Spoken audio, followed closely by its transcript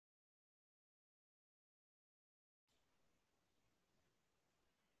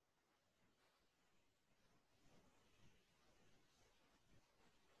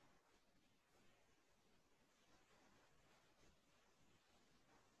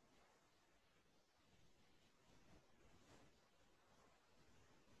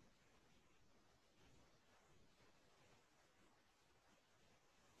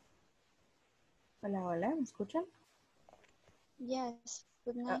Hola, hola, ¿me escuchan? Yes,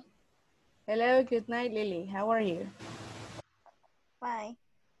 good Oh, night. hello, good night, Lily. How are you? Bye.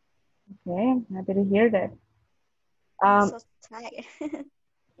 Okay, I'm happy to hear that. I'm Um, so tired.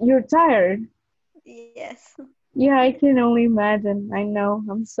 you're tired? Yes. Yeah, I can only imagine. I know,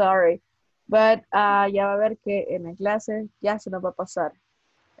 I'm sorry. But ya va a ver que en la clase ya se nos va a pasar.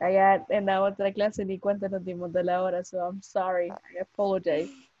 Allá en la otra clase ni cuenta nos dimos de la hora, so I'm sorry. I apologize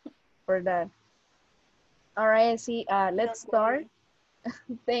for that. All right, see, let's Don't start.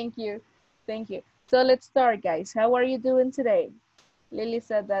 worry. Thank you. Thank you. So let's start, guys. How are you doing today? Lily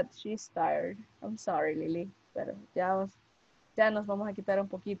said that she's tired. I'm sorry, Lily, pero ya nos vamos a quitar un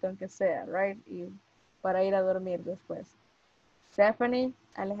poquito, aunque sea, right? Y para ir a dormir después. Stephanie,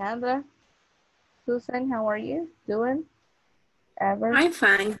 Alejandra, Susan, how are you doing? Ever? I'm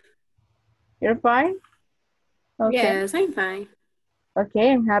fine. You're fine? Okay. Yes, I'm fine.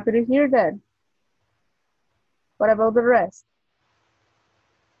 Okay, I'm happy to hear that. What about the rest?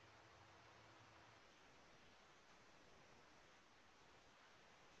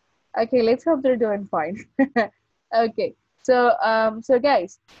 Okay, let's hope they're doing fine. Okay, so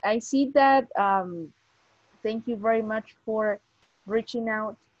guys, I see that thank you very much for reaching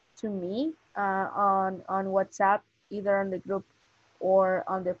out to me on WhatsApp, either on the group or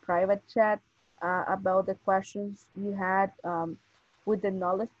on the private chat about the questions you had with the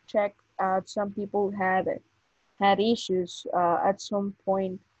knowledge check. Some people had issues at some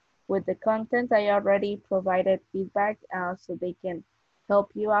point with the content. I already provided feedback so they can help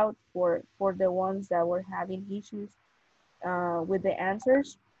you out for the ones that were having issues with the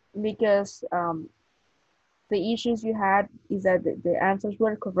answers because the issues you had is that the answers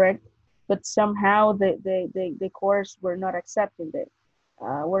were correct, but somehow the course were not accepting it.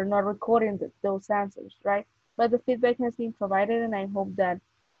 We're not recording those answers, right? But the feedback has been provided, and I hope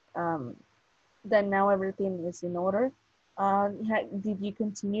um, that now everything is in order. Did you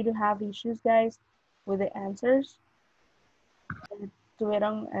continue to have issues, guys, with the answers?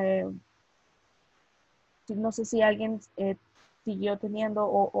 Tuvieron, no sé si alguien siguió teniendo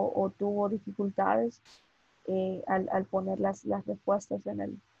o tuvo dificultades al poner las respuestas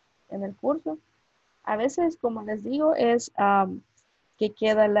en el curso. A veces, como les digo, es que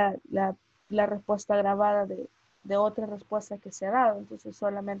queda la respuesta grabada de otra respuesta que se ha dado, entonces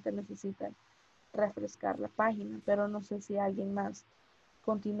solamente necesitan refrescar la página, pero no sé si alguien más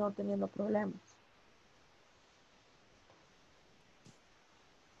continuó teniendo problemas.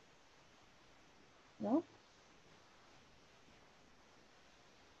 ¿No?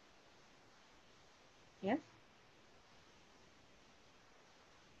 Yes?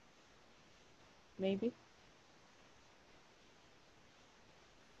 Maybe?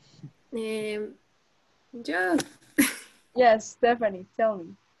 Yo, Yes, Stephanie, tell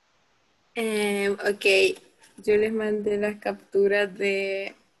me. ok, yo les mandé las capturas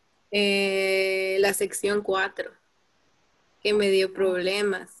de la sección 4 que me dio Ah,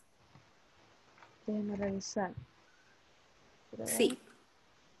 problemas. déjenme revisar. Quiero ver. Sí,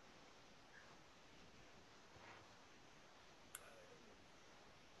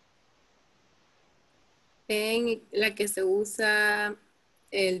 en la que se usa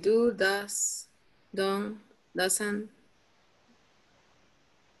el do, does, don't, doesn't.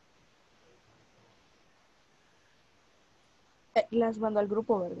 Las mando al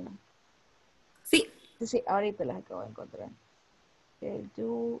grupo, ¿verdad? Sí, Sí, sí, ahorita las acabo de encontrar. El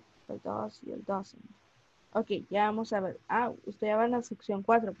do, el does y el doesn't. Ok, ya vamos a ver. Ah, usted ya va en la sección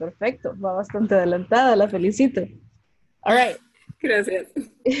 4. Perfecto. Va bastante adelantada. La felicito. All right. gracias.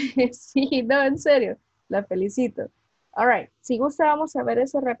 Sí, no, en serio. La felicito. All right. Si gusta, vamos a ver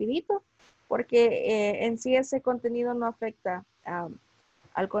eso rapidito, porque en sí ese contenido no afecta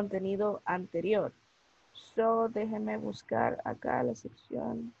al contenido anterior. So, déjeme buscar acá la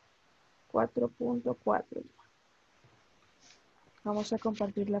sección 4.4. Vamos a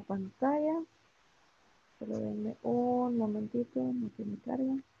compartir la pantalla. Pero denme un momentito, no que me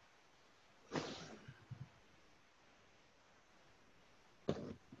carga.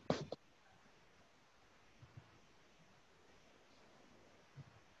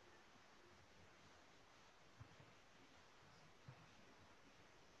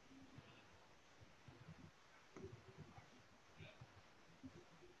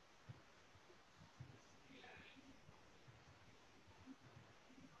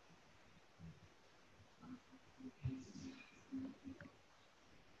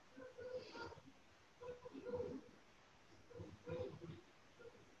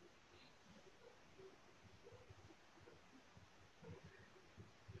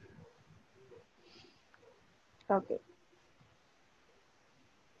 Ok.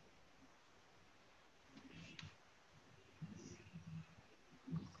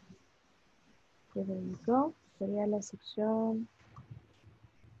 There we go. Sería la sección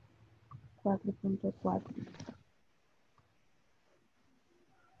 4.4.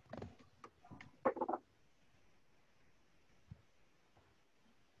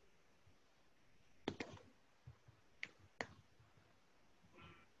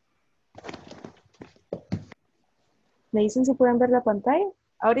 ¿Me dicen si pueden ver la pantalla?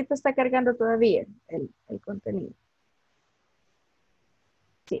 Ahorita está cargando todavía el contenido.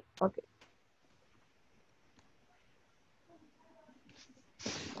 Sí, ok.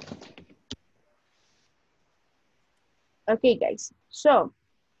 Okay, guys. So,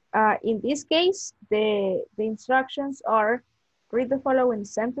 in this case, the instructions are read the following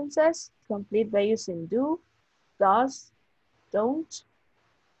sentences, complete by using do, does, don't,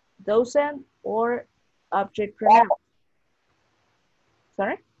 doesn't, or object pronoun.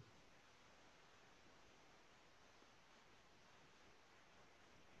 Sorry?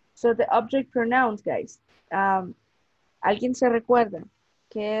 So the object pronouns, guys. ¿Alguien se recuerda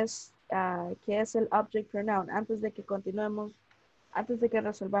qué es el object pronoun? Antes de que continuemos, antes de que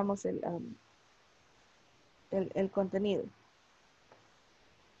resolvamos el contenido.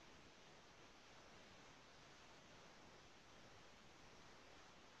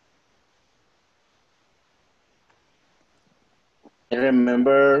 I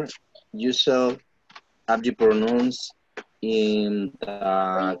remember you saw object pronouns in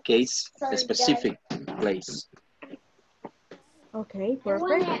the case specific place. Okay,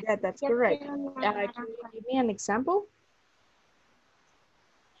 perfect. Yeah, that's correct. Can you give me an example?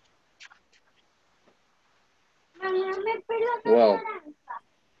 Well,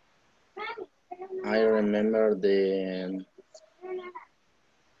 I remember the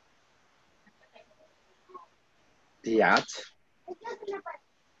at.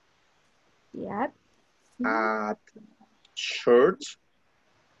 Yeah. At church.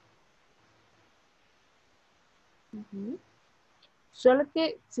 Solo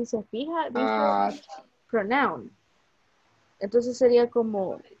que si se fija, dice pronoun. Entonces sería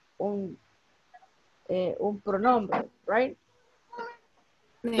como un pronombre, right?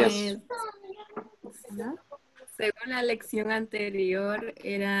 Yes. Según la lección anterior,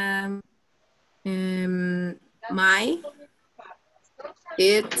 era my,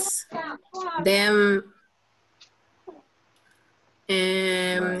 it's, them,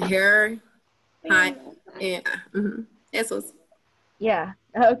 her, hi, esos. Yeah,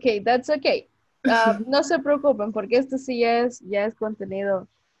 okay, that's okay. No se preocupen porque esto sí ya es contenido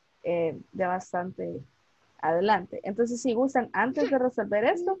de bastante adelante. Entonces, si gustan, antes de resolver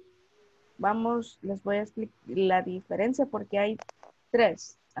esto, les voy a explicar la diferencia porque hay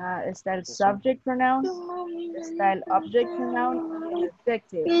tres. Está el subject pronoun, está el object pronoun y el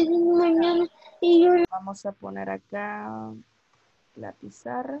adjective. Vamos a poner acá la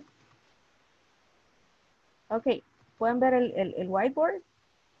pizarra. Ok, ¿pueden ver el whiteboard?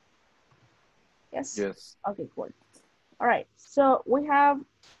 Yes? Yes. Okay, cool. All right, so we have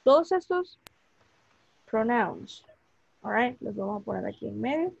todos estos pronouns. All right, los vamos a poner aquí en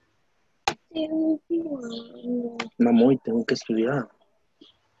medio. Mamoy, tengo que estudiar.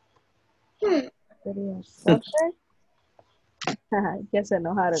 Sería subject. Ya se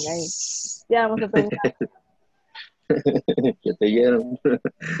enojaron ahí. Ya vamos a terminar. Que te dieron.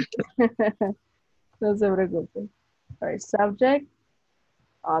 No se preocupen. All right, subject,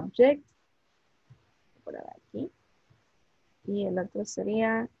 object. Por aquí. Y el otro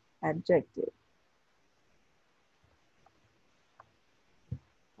sería adjective.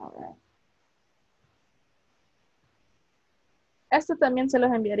 All right. Esto también se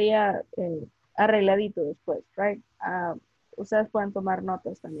los enviaría arregladito después, right? Ustedes pueden tomar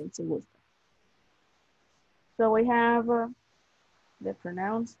notas también si gustan. So we have the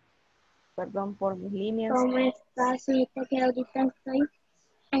pronouns. Perdón por mis líneas. ¿Cómo estás? Ahorita que ahorita estoy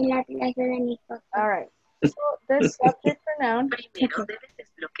en la clase de mi papá. All right. So the subject pronoun. Primero debes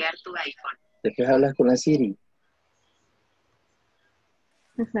desbloquear tu iPhone. Después hablas con la Siri.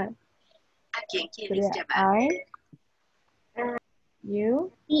 ¿A quién quieres Sería llamar? I,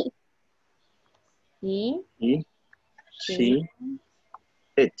 you, Sí. he, Y she,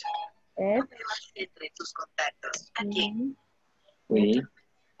 it. it, Entre tus contactos. ¿A quién? We,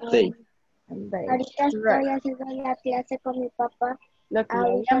 they. and they. Ahorita estoy Right. haciendo la clase con mi papá. Lo que ya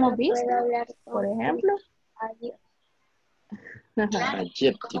Ahorita habíamos no visto, puedo hablar con por ejemplo. Adiós. Claro.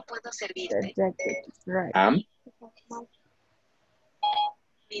 Adjective. ¿Cómo puedo The servirte? adjectives, right. Am.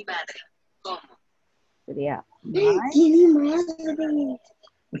 Mi madre. ¿Cómo? Sería my, Tiene madre.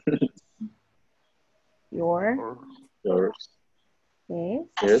 your, Yours. his,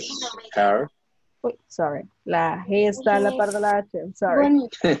 His. Her. Uy, sorry. La G está a la par de la H. I'm sorry.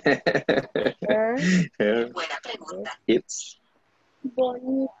 Bonita. Her, Her, Buena pregunta. it's,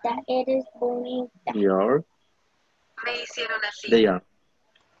 Bonita. Eres bonita. your, Me hicieron así. they are.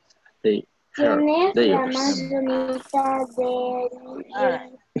 They, her, ¿Quién es la theirs. más bonita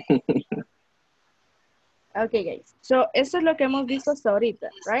Alright. Okay, guys. So, eso es lo que hemos visto hasta ahorita,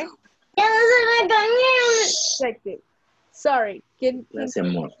 right? ¡Ya no se me cambió! Effective. Sorry. Can Gracias, you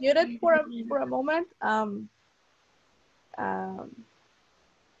amor. mute it for a moment?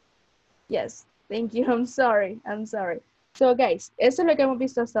 Yes. Thank you. I'm sorry. I'm sorry. So, guys, eso es lo que hemos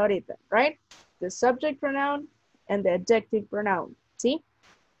visto hasta ahorita, right? The subject pronoun and the adjective pronoun, ¿sí?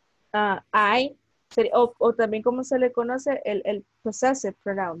 I, o también como se le conoce el possessive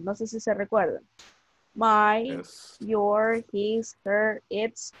pronoun, no sé si se recuerdan. My, Yes. your, his, her,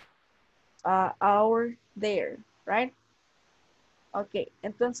 its, our, their, right? Ok,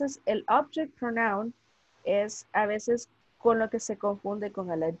 entonces el object pronoun es a veces con lo que se confunde con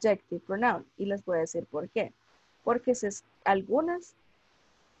el adjective pronoun. Y les voy a decir por qué. Porque algunas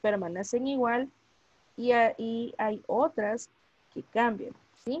permanecen igual y hay otras que cambian,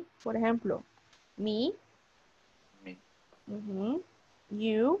 ¿sí? Por ejemplo, me, Me.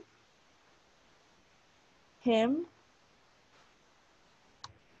 you, him,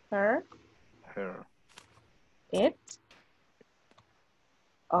 her, Her. it,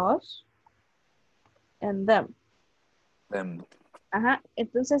 us, and them. Them. Ajá,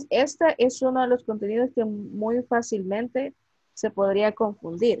 entonces este es uno de los contenidos que muy fácilmente se podría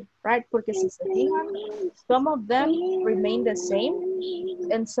confundir, right? Porque si se fijan, some of them remain the same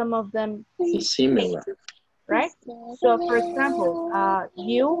and some of them Similar. right? So for example,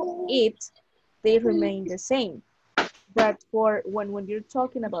 you, it, they remain the same. But for when you're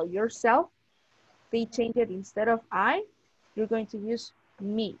talking about yourself, they change it instead of I, you're going to use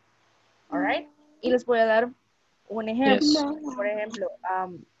me, all right? Y les voy a dar un ejemplo. Yes. Por ejemplo,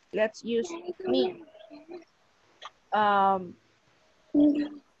 let's use me.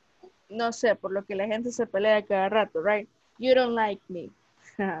 No sé, por lo que la gente se pelea cada rato, right? You don't like me,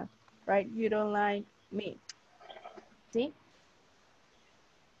 right? You don't like me, ¿sí?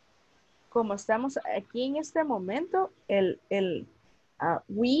 Como estamos aquí en este momento,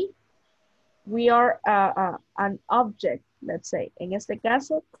 we are an object, let's say, en este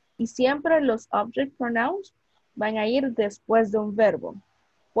caso, y siempre los object pronouns van a ir después de un verbo.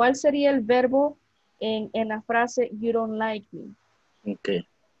 ¿Cuál sería el verbo en la frase you don't like me? Okay.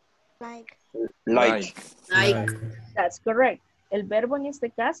 Like. Like. Like. That's correct. El verbo en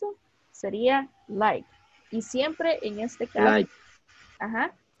este caso sería like. Y siempre en este caso, Like.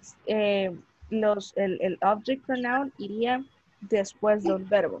 ajá, el object pronoun iría después de un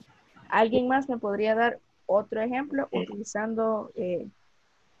verbo. ¿Alguien más me podría dar otro ejemplo utilizando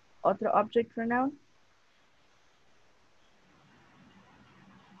otro object pronoun?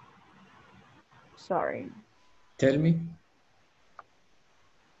 Sorry. Tell me.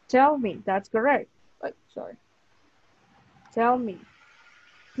 Tell me, that's correct. Oh, sorry. Tell me.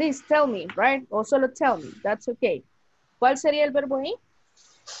 Please tell me, right? O solo tell me, that's okay. ¿Cuál sería el verbo ahí?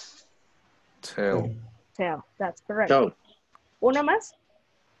 Tell. Tell, that's correct. Tell. ¿Una más?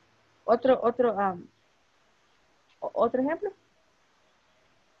 Otro ejemplo.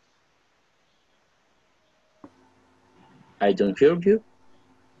 I don't hear you.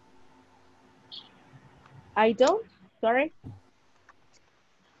 I don't, sorry.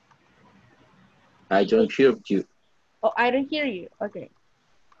 I don't hear you. Oh, I don't hear you. Okay.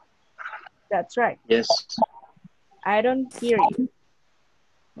 That's right. Yes. I don't hear you.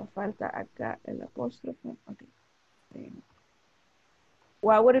 Me falta acá el apóstrofe. Okay.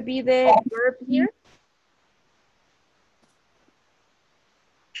 What would be the verb here?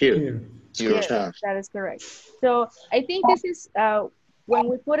 Here. Yes, that is correct. So I think this is when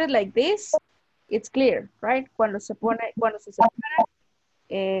we put it like this, it's clear, right? Cuando se separa,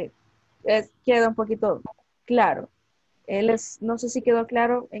 queda un poquito claro. No sé si quedó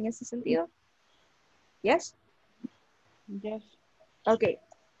claro en ese sentido. Yes? Yes. Ok.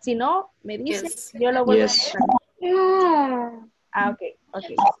 Si no, me dice, Yes. yo lo vuelvo Yes. a hacer. No. Ok.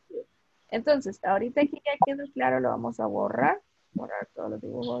 Entonces, ahorita que ya quedó claro, lo vamos a borrar todos los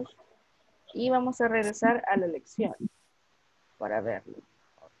dibujos. Y vamos a regresar a la lección para verlo.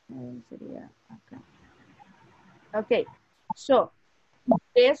 Sería acá. Ok. So,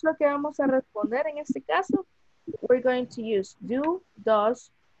 ¿qué es lo que vamos a responder en este caso? We're going to use do,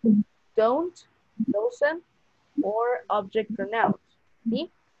 does, don't, doesn't, or object pronouns. ¿Sí?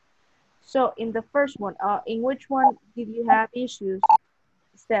 So, in the first one, in which one did you have issues,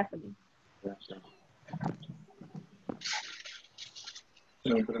 Stephanie?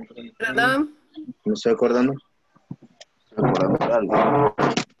 Perdón. Me estoy acordando. Estoy acordando de algo.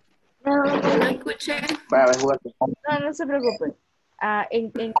 No escuché. Vaya, ve, jugate. No, no se preocupe.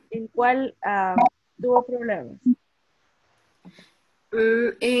 ¿En cuál tuvo problemas?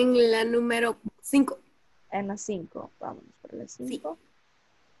 En la número 5. En la 5. Vámonos por la 5.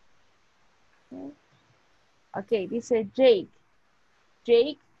 Ok, dice Jake.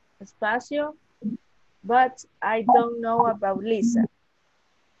 Jake, espacio, but I don't know about Lisa.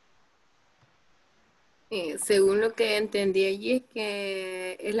 Según lo que entendí allí es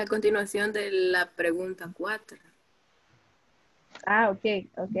que es la continuación de la pregunta 4. Ah, ok,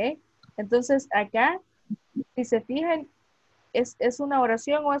 ok. Entonces acá, si se fijan, ¿es una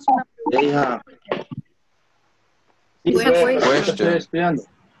oración o es una pregunta? Hija. Sí, Bueno, pues, estoy estudiando.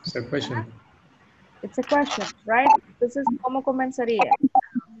 It's a question. It's a question, right? Entonces, ¿cómo comenzaría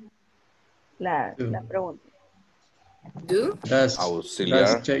la pregunta? Do. That's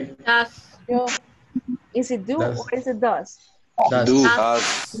Auxiliar. Jake. Yo, is it do Does. or is it does? Does. Do.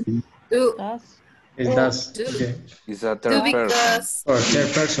 As Do. It does. Do. Okay. is a Do third person. because. Or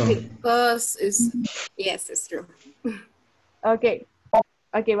third person. Because is. Yes, it's true. Ok,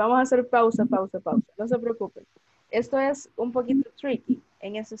 ok, vamos a hacer pausa. No se preocupen. Esto es un poquito tricky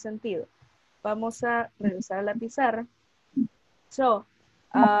en ese sentido. Vamos a regresar a la pizarra. So,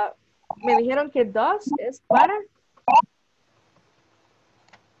 me dijeron que does es para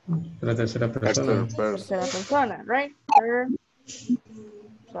La tercera persona. Third person. tercera persona, right?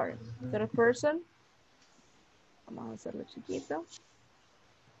 Third person. Vamos a hacerlo chiquito.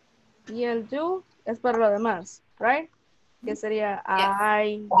 Y el do es para lo demás, right? Que sería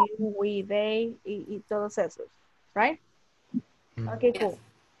I, you, we, they y todos esos, right? Ok, cool.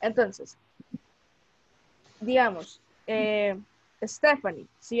 Entonces, digamos, Stephanie,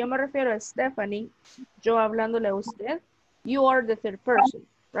 si yo me refiero a Stephanie, yo hablándole a usted, you are the third person,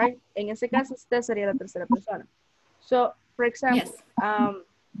 right? En ese caso, usted sería la tercera persona. So, for example,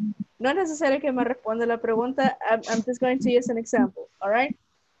 no es necesario que me responda la pregunta. I'm just going to use an example, all right?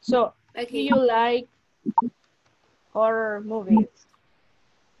 So, do you like horror movies?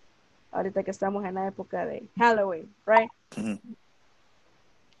 Ahorita que estamos en la época de Halloween, right?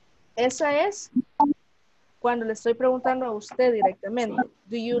 Esa es cuando le estoy preguntando a usted directamente,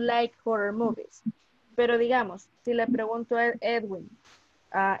 do you like horror movies? Pero digamos, si le pregunto a Edwin,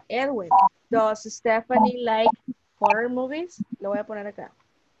 Edwin, does Stephanie like horror movies? Lo voy a poner acá.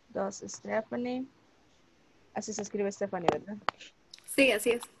 Does Stephanie, así se escribe Stephanie, ¿verdad? Sí,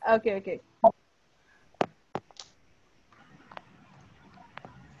 así es. Ok.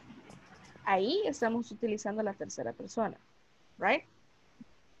 Ahí estamos utilizando la tercera persona, right?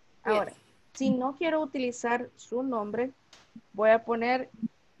 Ahora, si no quiero utilizar su nombre, voy a poner,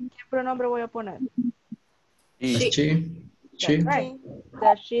 ¿qué pronombre voy a poner? She. That's right.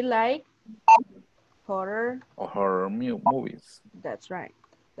 Does she like horror? Horror movies. That's right.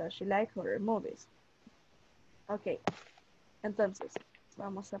 Does she like horror movies? Ok. Entonces,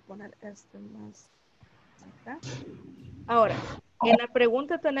 vamos a poner esto más acá. Ahora, en la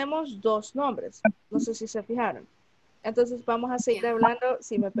pregunta tenemos dos nombres. No sé si se fijaron. Entonces, vamos a seguir hablando,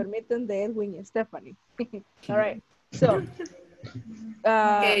 si me permiten, de Edwin y Stephanie. All right. So,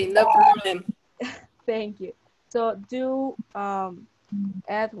 Okay, no problem. thank you. So, do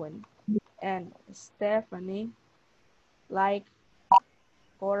Edwin and Stephanie like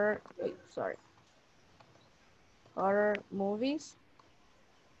horror movies?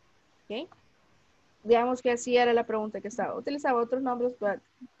 Okay. Digamos que así era la pregunta que estaba. Utilizaba otros nombres, but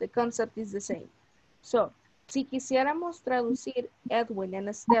the concept is the same. So, si quisiéramos traducir Edwin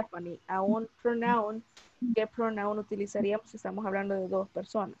and Stephanie a un pronoun, ¿qué pronoun utilizaríamos si estamos hablando de dos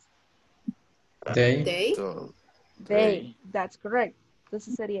personas? They. They, that's correct.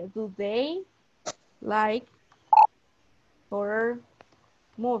 Entonces sería, do they like horror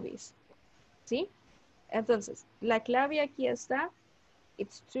movies? ¿Sí? Entonces, la clave aquí está,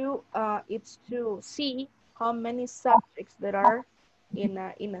 it's to see how many subjects there are in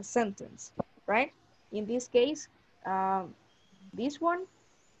a sentence, right? In this case, this one,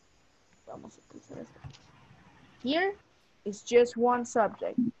 vamos a utilizar esto. Here is just one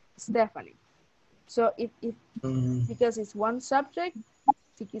subject, Stephanie. So if because it's one subject,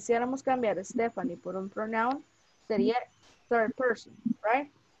 si quisiéramos cambiar Stephanie por un pronoun, sería third person, right?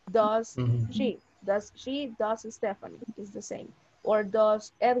 Does she, does Stephanie, is the same. Or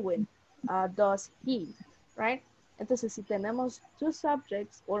does Edwin, does he, right? Entonces, si tenemos two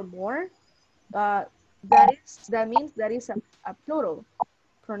subjects or more, that means that is a plural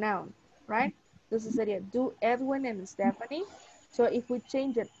pronoun, right? Entonces sería do Edwin and Stephanie. So if we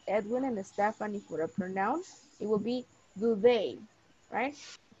change it, Edwin and Stephanie for a pronoun, it will be do they, right?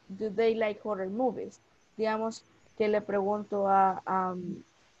 do they like horror movies? Digamos que le pregunto a,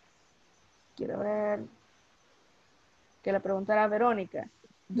 quiero ver, que le preguntara a Verónica,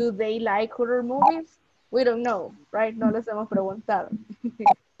 do they like horror movies? We don't know, right? No les hemos preguntado.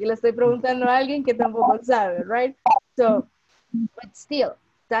 Y le estoy preguntando a alguien que tampoco sabe, right? So, but still,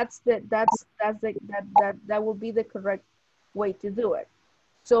 that will be the correct way to do it.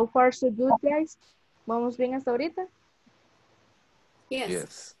 So far, so good, guys. ¿Vamos bien hasta ahorita? Yes.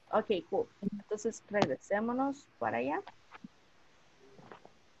 Yes. Ok, cool. Entonces, regresémonos para allá.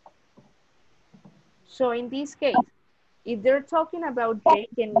 So, in this case, if they're talking about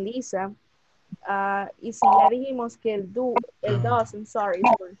Jake and Lisa, y si ya dijimos que el does, I'm sorry,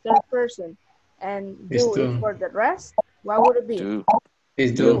 is for third person, and Is do is do. for the rest, what would it be? Do.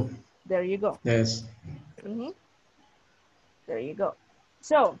 Is do. There you go. Yes. There you go.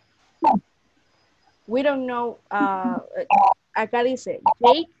 So, we don't know, acá dice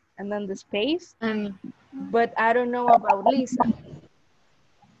Jake, and then the space, but I don't know about Lisa.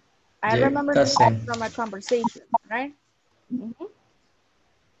 I Jake remember this doesn't. from a conversation, right?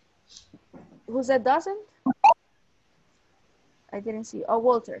 Who said doesn't? I didn't see. Oh,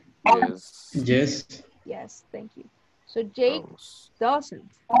 Walter. Yes. Yes. Yes, thank you. So Jake doesn't,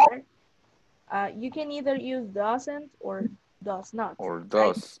 right? You can either use doesn't or does not. Or right?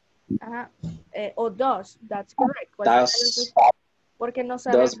 does. Or does, that's correct. Does. Porque no Does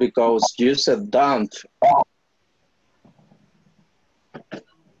sabemos. because you said don't.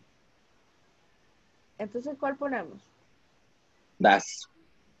 Entonces, ¿cuál ponemos? Does.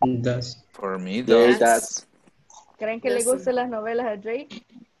 Does. For me, Jay does. does. ¿Creen que le gustan las novelas a Drake?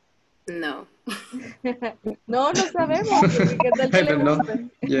 No. No, no sabemos. Porque ¿qué tal que I le don't know.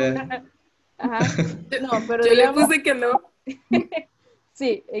 gusten? Yeah. Ajá. No, pero Yo le digamos... puse que no.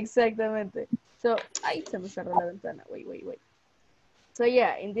 Sí, exactamente. So, ay, se me cerró la ventana. Wait. So,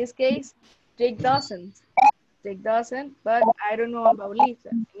 yeah, in this case, Jake doesn't. Jake doesn't, but I don't know about Lisa.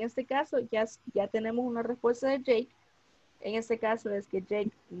 En este caso, ya tenemos una respuesta de Jake. En este caso es que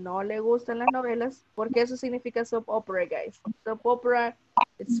Jake no le gustan las novelas, porque eso significa soap opera, guys. Soap opera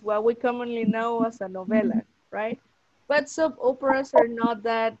is what we commonly know as a novela, right? But soap operas are not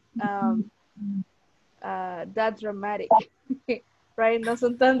that dramatic, right? No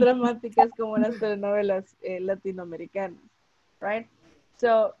son tan dramáticas como las telenovelas latinoamericanas, right?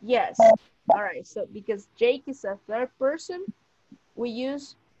 So, yes. All right, so because Jake is a third person, we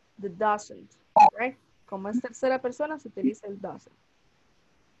use the doesn't, right? Como es tercera persona, se utiliza el doesn't.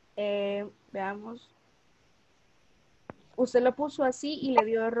 Veamos. Usted lo puso así y le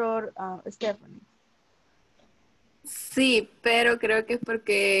dio error a Stephanie. Sí, pero creo que es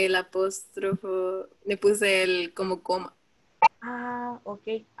porque el apóstrofo le puse el como coma. Ah,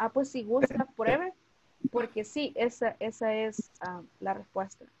 ok. Ah, pues si gusta, pruebe. Porque sí, esa es la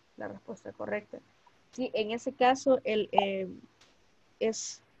respuesta correcta. Sí, en ese caso,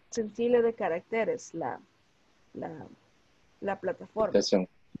 es sensible de caracteres la plataforma.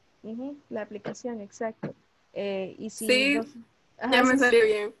 La aplicación, exacto. Y si Sí, ya me salió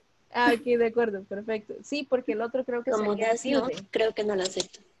bien. Ah, ok, de acuerdo, perfecto. Sí, porque el otro creo que Como sería does not, tilde. creo que no lo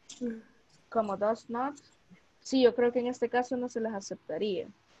acepto. Como does not. Sí, yo creo que en este caso no se las aceptaría.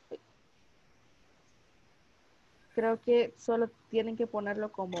 Creo que solo tienen que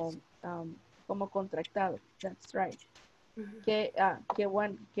ponerlo como contractado. That's right. Qué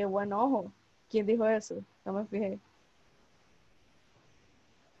buen ojo. ¿Quién dijo eso? No me fijé.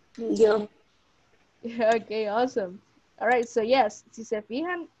 Yo. Okay, awesome. All right, so yes, si se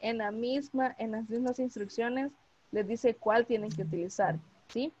fijan en las mismas instrucciones, les dice cuál tienen que utilizar,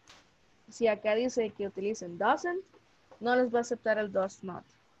 ¿sí? Si acá dice que utilicen doesn't, no les va a aceptar el does not.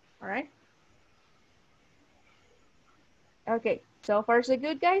 All right? Okay, so far so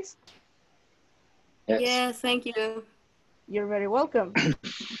good, guys? Yes, thank you. You're very welcome.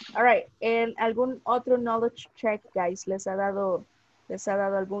 All right, ¿en algún otro knowledge check, guys? ¿Les ha dado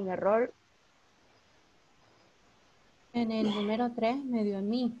algún error? En el número 3 me dio a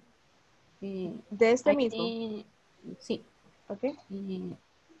mí. ¿De este mismo? Sí. Ok.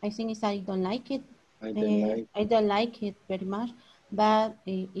 I think it's I don't like it. I don't like it very much, but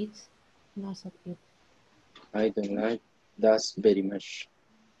it's not so good. I don't like does very much.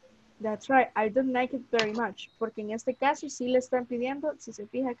 That's right, I don't like it very much. Porque en este caso sí le están pidiendo, si se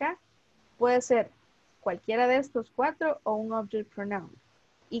fija acá, puede ser cualquiera de estos 4 o un object pronoun.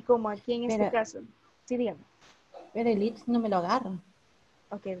 Y como aquí en este caso, sí, dígame. Pero el it no me lo agarra.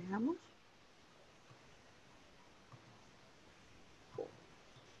 Ok, veamos.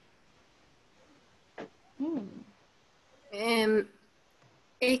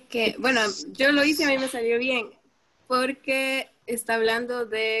 Es que, bueno, yo lo hice, a mí me salió bien, porque está hablando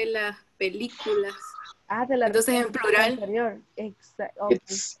de las películas. Ah, de la Entonces en respuesta plural. anterior. Okay.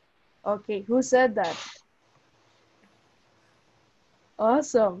 It's Okay, who said that?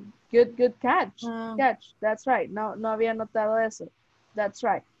 Awesome. Good catch. Ah. Catch. That's right. No había notado eso. That's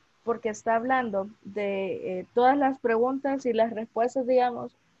right. Porque está hablando de todas las preguntas y las respuestas,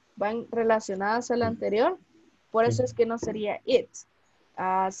 digamos, van relacionadas a la anterior. Por eso es que no sería it.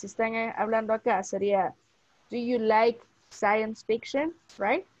 Si están hablando acá, sería, do you like science fiction?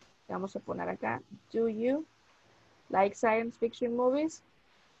 Right? Vamos a poner acá, do you like science fiction movies?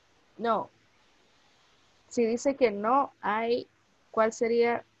 No. Si dice que no hay, ¿cuál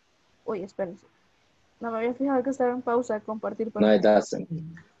sería? Uy, espérense. No me había fijado que estaba en pausa, compartir no, it pantalla. doesn't.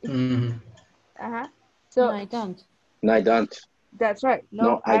 Ajá. No, So, I don't. No, I don't. that's right.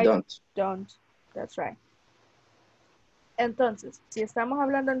 No, I don't. Don't. That's right. Entonces, si estamos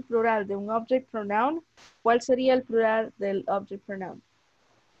hablando en plural de un object pronoun, ¿cuál sería el plural del object pronoun?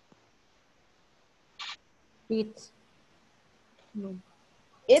 It.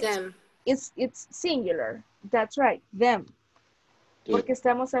 Them. It's singular. That's right. Them. Porque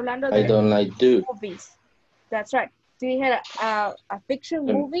estamos hablando I de don't like do. movies. That's right. Si dijera a fiction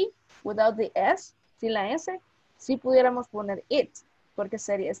movie without the S, sin la S, sí pudiéramos poner it, porque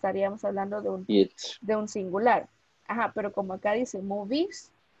estaríamos hablando It. de un singular. Ajá, pero como acá dice movies,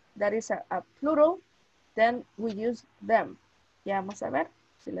 that is a plural, then we use them. Ya vamos a ver,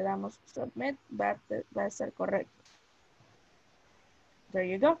 si le damos submit, va a ser correcto. There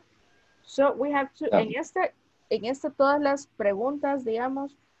you go. So we have to, en esta todas las preguntas,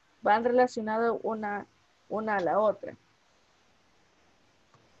 digamos, van relacionadas una a la otra.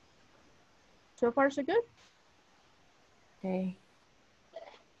 So far, so good? Okay.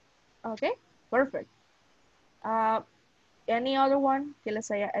 Okay, perfect. Any other one que les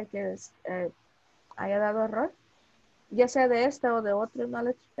haya dado error? Ya sea de esta o de otro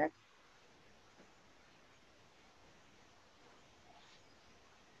knowledge check.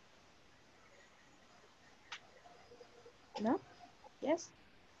 No? Yes?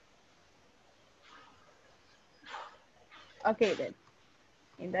 Okay, then.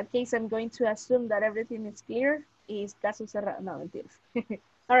 In that case, I'm going to assume that everything is clear. Is caso cerrado. No, mentiras.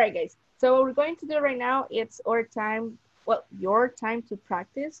 All right, guys. So what we're going to do right now, it's our time, well, your time to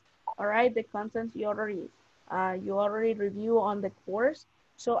practice. All right, the content you already review on the course.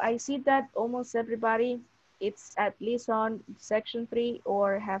 So I see that almost everybody, it's at least on section 3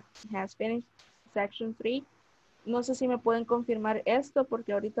 or has finished section 3. No sé si me pueden confirmar esto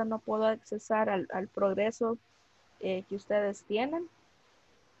porque ahorita no puedo accesar al progreso que ustedes tienen.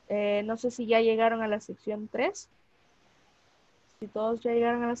 No sé si ya llegaron a la sección 3. Si todos ya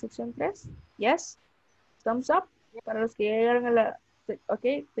llegaron a la sección 3. Yes. Thumbs up. Para los que ya llegaron a la...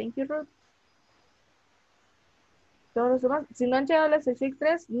 Ok, thank you, Ruth. Todos los demás. Si no han llegado a la sección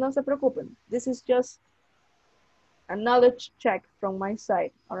 3, no se preocupen. This is just a knowledge check from my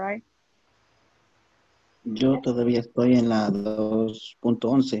side. All right. Yo todavía estoy en la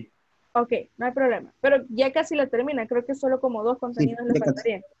 2.11. Ok, no hay problema. Pero ya casi la termina. Creo que solo como 2 contenidos le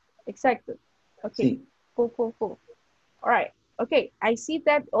faltarían. Exacto. Ok. Sí. Cool. All right. Okay. I see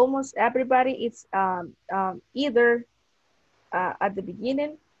that almost everybody is either at the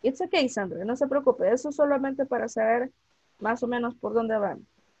beginning. It's okay, Sandra. No se preocupe. Eso es solamente para saber más o menos por dónde van.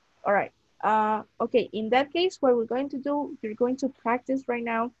 All right. Okay. In that case, what we're going to do, you're going to practice right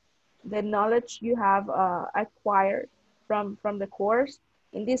now the knowledge you have acquired from the course.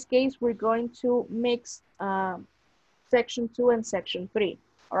 In this case, we're going to mix section 2 and section 3.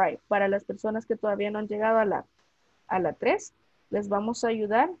 All right, para las personas que todavía no han llegado a la 3, les vamos a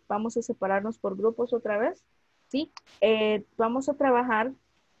ayudar. Vamos a separarnos por grupos otra vez. ¿Sí? Vamos a trabajar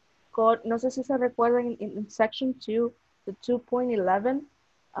con, no sé si se recuerdan, en section 2, the 2.11,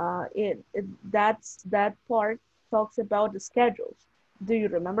 that part talks about the schedules. Do you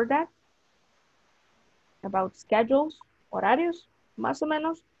remember that? About schedules, horarios, más o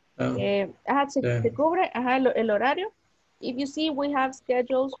menos. Se cubre el horario. If you see, we have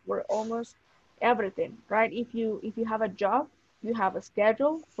schedules for almost everything, right? If you have a job, you have a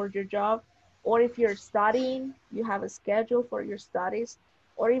schedule for your job, or if you're studying, you have a schedule for your studies,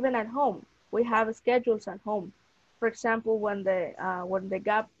 or even at home, we have schedules at home. For example, when the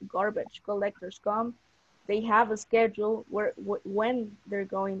garbage collectors come, they have a schedule when they're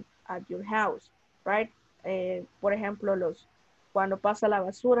going at your house, right? Por ejemplo, cuando pasa la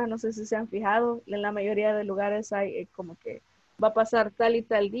basura, no sé si se han fijado, en la mayoría de lugares hay como que va a pasar tal y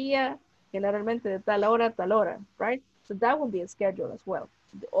tal día, generalmente de tal hora a tal hora, right? So that would be a schedule as well.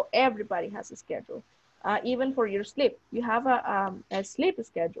 Everybody has a schedule. Even for your sleep, you have a sleep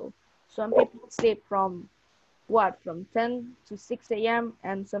schedule. Some people sleep from what, from 10 to 6 a.m.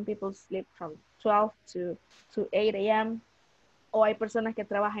 and some people sleep from 12 to 8 a.m. O hay personas que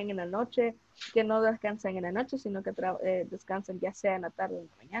trabajan en la noche, que no descansan en la noche, sino que descansan ya sea en la tarde o en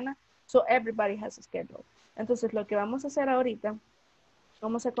la mañana. So everybody has a schedule. Entonces lo que vamos a hacer ahorita,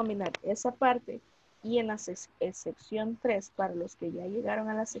 vamos a combinar esa parte y en la sección 3, para los que ya llegaron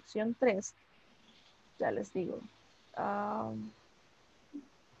a la sección 3, ya les digo.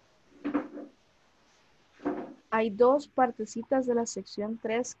 Hay dos partecitas de la sección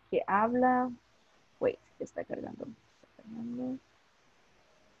 3 que habla, wait, está cargando.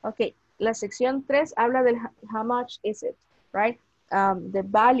 Ok, la sección 3 habla del how much is it, right? The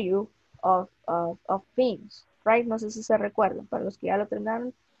value of things, right? No sé si se recuerdan, para los que ya lo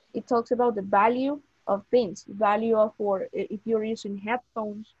terminaron. It talks about the value of things, value of, or if you're using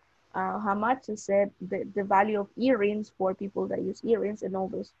headphones, how much is it, the value of earrings for people that use earrings and all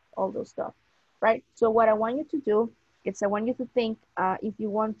those stuff, right? So what I want you to do is I want you to think if you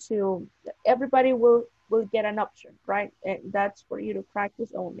want to, everybody will get an option, right? And that's for you to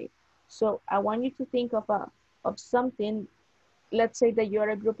practice only. So I want you to think of something, let's say that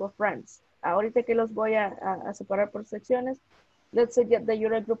you're a group of friends. Ahorita que los voy a separar por secciones, let's say that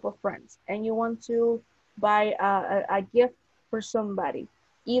you're a group of friends and you want to buy a gift for somebody,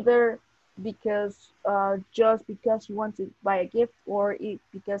 either because just because you want to buy a gift or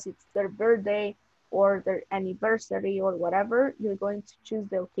because it's their birthday or their anniversary or whatever, you're going to choose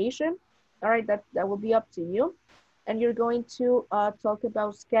the occasion. All right, that will be up to you. And you're going to talk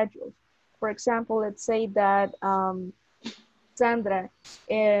about schedules. For example, let's say that Sandra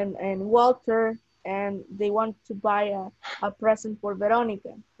and Walter, and they want to buy a present for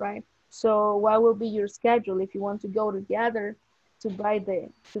Veronica, right? So what will be your schedule if you want to go together to buy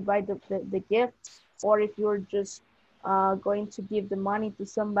the gift, or if you're just going to give the money to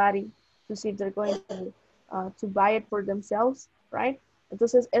somebody to see if they're going to buy it for themselves, right?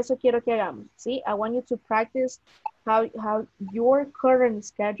 Entonces, eso quiero que hagamos, ¿sí? I want you to practice how your current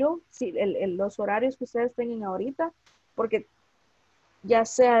schedule, ¿sí? Los horarios que ustedes tengan ahorita, porque ya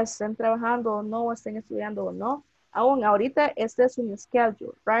sea estén trabajando o no, estén estudiando o no, aún ahorita este es un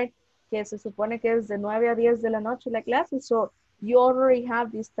schedule, right? Que se supone que es de 9 a 10 de la noche la clase, so you already have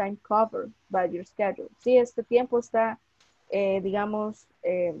this time covered by your schedule. Sí, este tiempo está, digamos,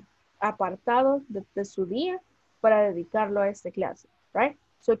 apartado de su día para dedicarlo a esta clase, right?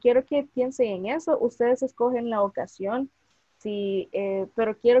 So quiero que piensen en eso, ustedes escogen la ocasión, sí,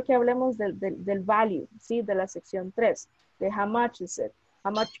 pero quiero que hablemos del value, ¿sí? De la sección 3, de how much is it,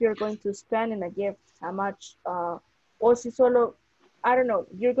 how much you're going to spend in a gift, how much, o si solo, I don't know,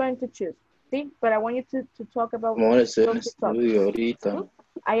 you're going to choose, ¿sí? But I want you to talk about Vamos a hacer el those topics. estudio ahorita. ¿Sí?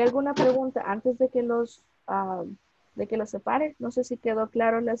 ¿Hay alguna pregunta antes de que los separe? No sé si quedó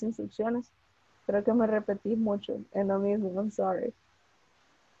claro las instrucciones. Creo que me repetí mucho en lo mismo, I'm sorry.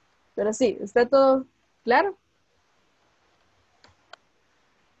 Pero sí, ¿está todo claro?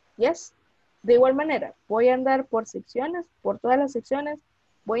 Yes. De igual manera, voy a andar por secciones, por todas las secciones.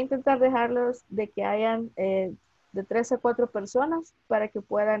 Voy a intentar dejarlos de que hayan de 3 a 4 personas para que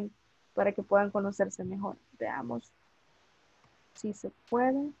puedan conocerse mejor. Veamos si se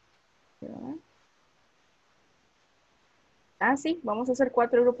puede. ¿Verdad? Ah, sí, vamos a hacer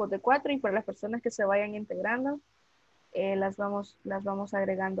 4 grupos de 4 y para las personas que se vayan integrando, las vamos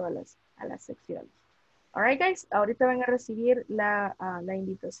agregando a las secciones. All right, guys, ahorita van a recibir la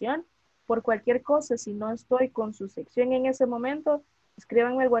invitación. Por cualquier cosa, si no estoy con su sección en ese momento,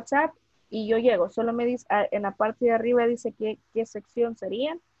 escríbanme el WhatsApp y yo llego. Solo me dice, en la parte de arriba dice qué sección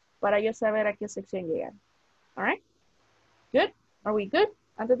serían para yo saber a qué sección llegar. All right, good, are we good?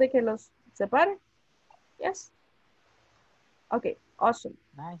 Antes de que los separe, yes. Okay, awesome.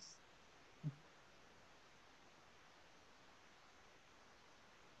 Nice.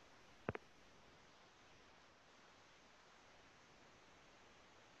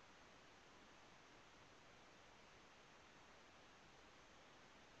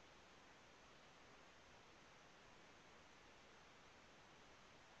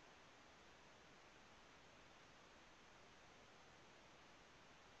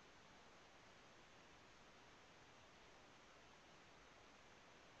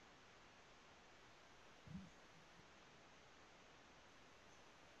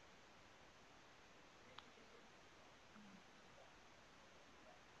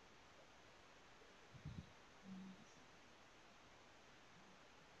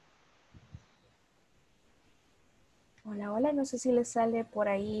 Hola, hola, no sé si les sale por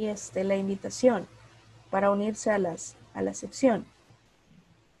ahí la invitación para unirse a la sección.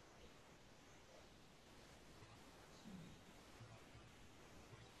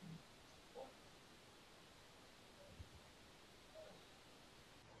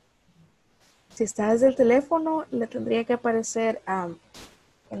 si está desde el teléfono, le tendría que aparecer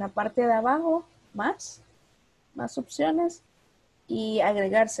en la parte de abajo más opciones y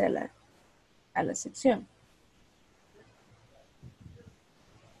agregarse a la sección.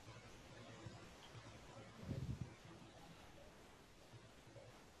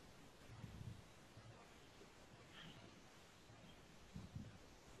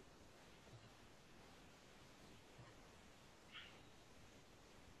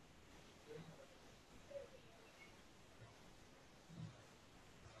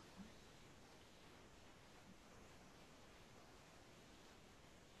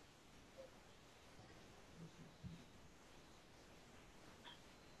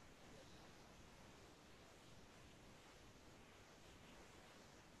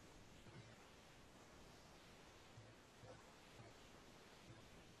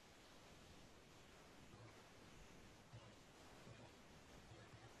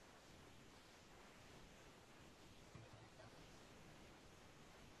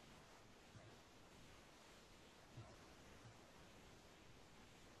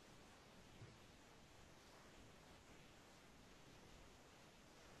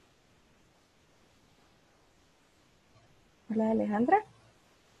 Hola, Alejandra.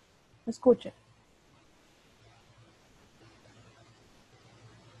 ¿Me escucha?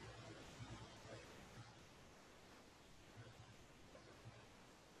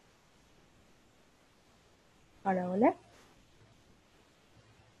 Hola, hola.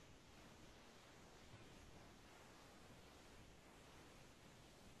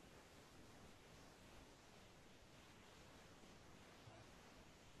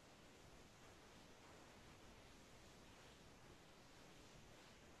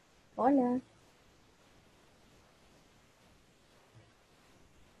 Hola.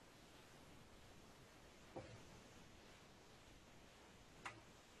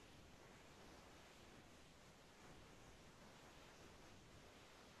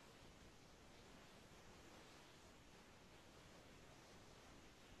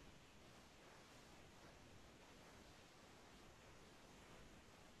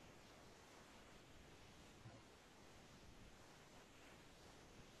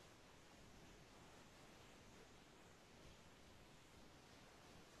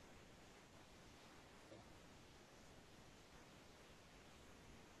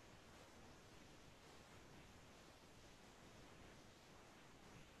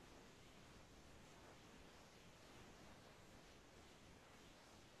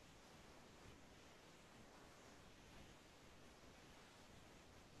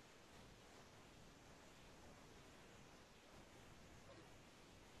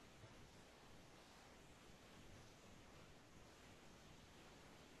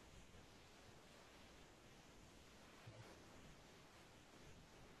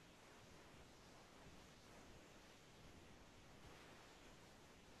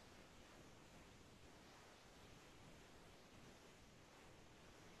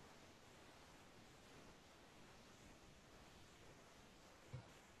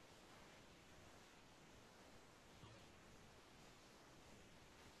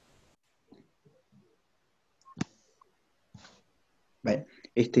 Vale.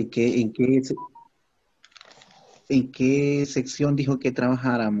 ¿En qué sección dijo que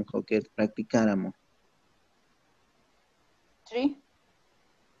trabajáramos o que practicáramos? 3.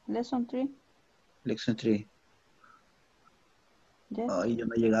 Lesson 3. Lección 3. Yes. Ay, yo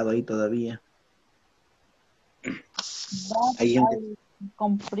no he llegado ahí todavía. But Ahí, I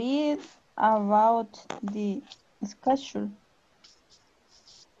complete about the schedule.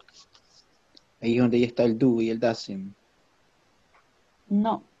 ahí donde ya está el do y el doesn't.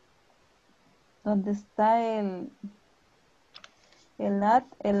 No. Donde está el at,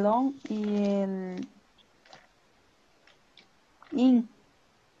 el on y el in.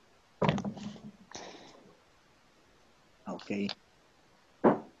 Ok.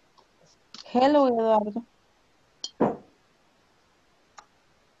 Hello, Eduardo.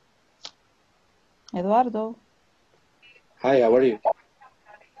 Eduardo, Hi, how are you?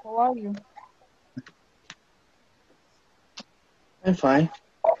 how are you? I'm fine.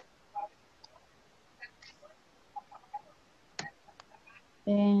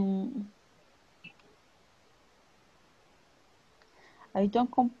 I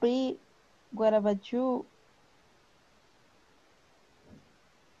don't complete. What about you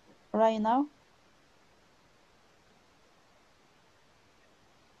right now?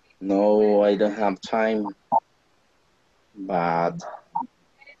 No, I don't have time, but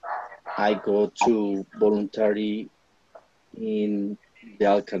I go to voluntary in the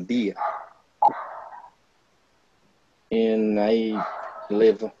alcaldía, and I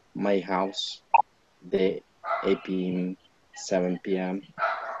leave my house. the 8 p.m., 7 p.m.,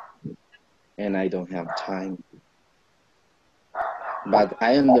 and I don't have time. But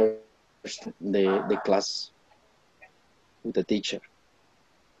I understand the class with the teacher.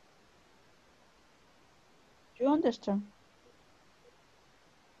 You understand?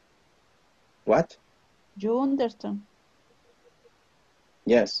 What? You understand?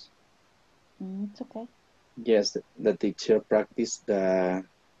 Yes. It's okay. Yes, the teacher practiced the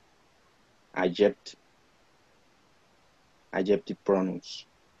adjective pronouns.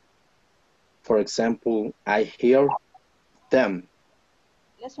 For example, I hear them.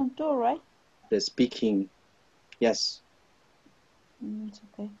 Lesson 2, right? The speaking, yes. It's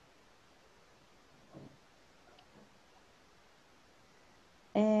okay.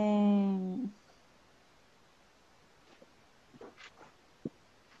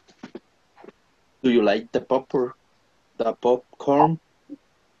 Do you like the popcorn?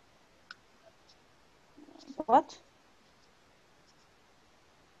 What?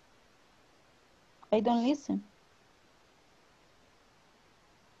 I don't listen.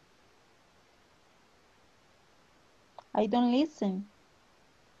 I don't listen.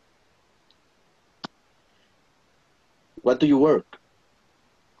 What do you work?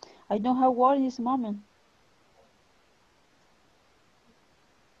 I don't have work in this moment.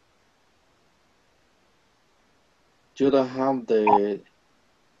 You don't have the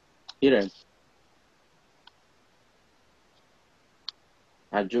hearing.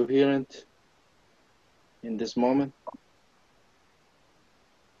 Are you hearing in this moment?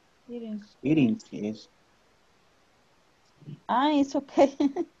 Hearing. Yes. It's okay.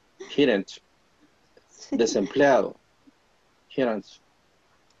 Hearing. Desempleado. Hearing.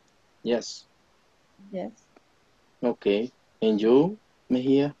 Yes. Yes. Okay. And you,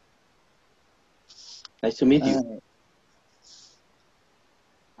 Mejia? Nice to meet you.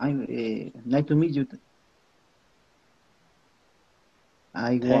 I'm nice to meet you.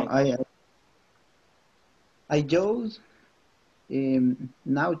 I just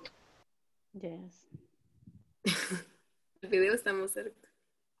now. Yes. El video está muy cerca.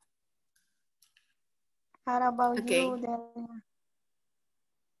 How about Okay. you,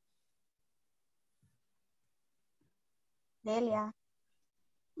 Delia?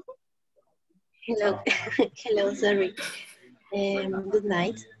 Hello. Hello, sorry. Good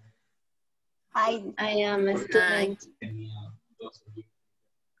night. Hi. I am a student.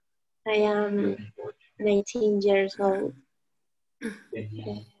 I am 19 years old.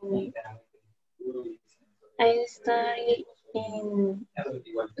 I study in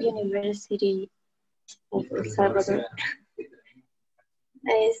University of El Salvador.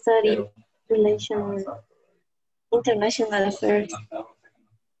 I study international affairs.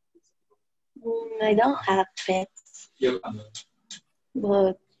 I don't have pets,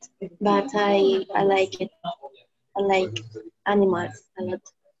 but I like it. I like animals a lot.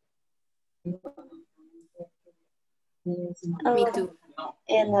 Me too.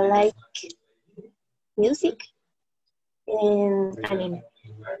 And I like music and anime.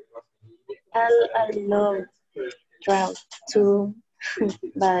 I love drought too,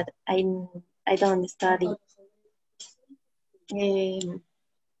 but I don't study.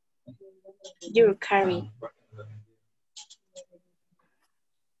 Your carry.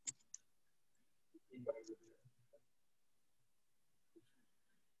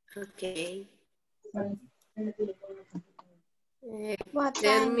 Okay. What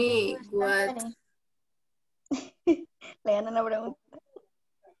Tell time me you what. study? Le dan una pregunta.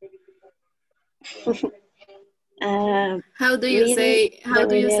 How do you say? How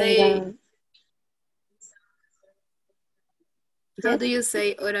do you say? How do you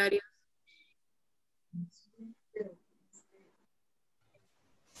say horario?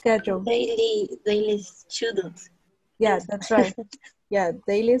 Schedule. Daily students. Yeah, that's right. Yeah,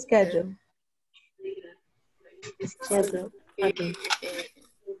 daily schedule. Schedule. Okay.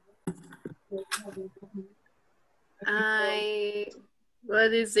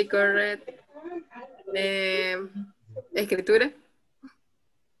 What is the correct escritura?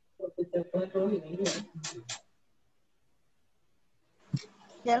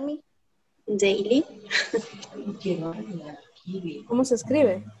 Tell me. Daily. ¿Cómo se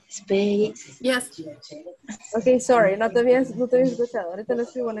escribe? Space. Yes. Ok, sorry, no te había escuchado. Ahorita lo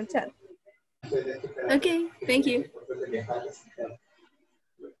escribo en el chat. Okay, thank you.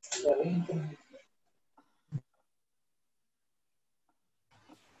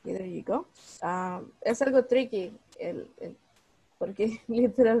 Y there you go. Es algo tricky, porque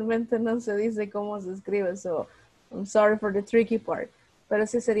literalmente no se dice cómo se escribe, so I'm sorry for the tricky part. Pero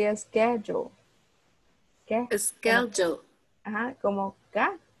sí sería schedule. Schedule. Ajá, como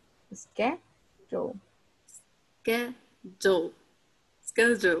K, Schedule. Schedule.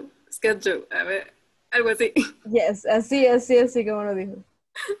 Schedule. Schedule. A ver, algo así. Yes, así como lo dijo.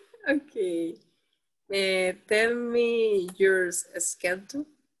 Okay. Tell me your schedule,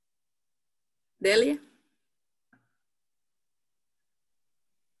 Delia.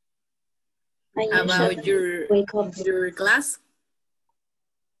 I About usually wake up. your class.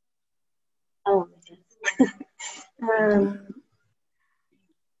 Oh my God.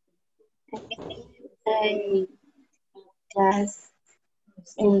 I class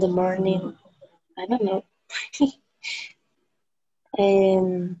in the morning. I don't know.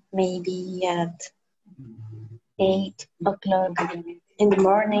 Maybe at 8 o'clock in the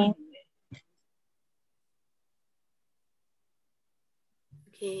morning.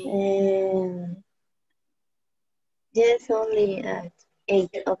 Okay. Yes, only at 8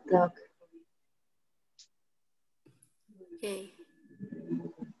 o'clock. Okay.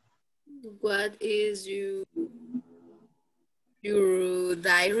 What is your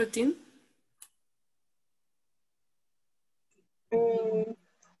day routine?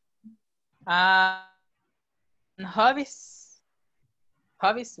 Hobbies.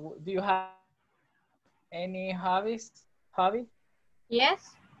 Hobbies. Do you have any hobbies? Hobby?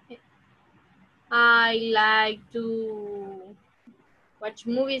 Yes. I like to watch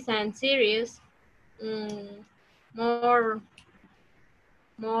movies and series. More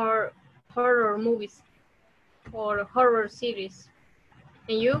horror movies or horror series.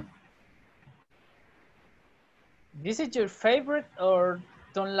 And you? This is your favorite or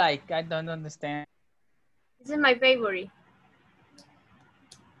don't like? I don't understand. This is my favorite.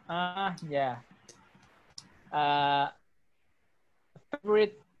 Yeah.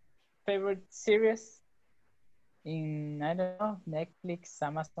 Favorite series in, I don't know, Netflix,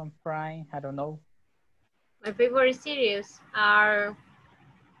 Amazon Prime, I don't know. My favorite series are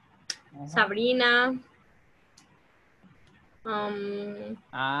Sabrina.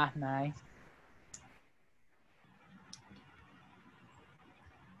 Nice.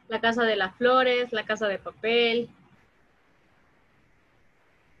 La Casa de las Flores, La Casa de Papel.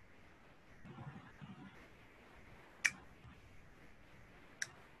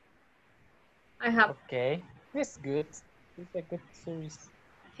 I have. Okay, it's good. It's a good series.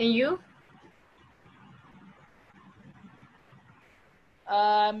 And you?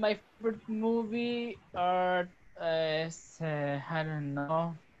 My favorite movie are, I don't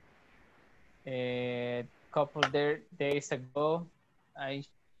know, a couple days ago, I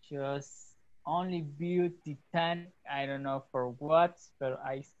just only viewed Titanic. I don't know for what, but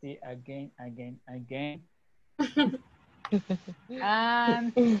I see again. And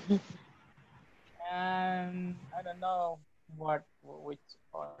I don't know which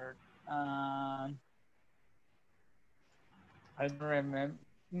are. I don't remember.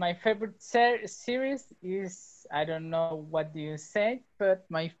 My favorite series is, I don't know what do you say, but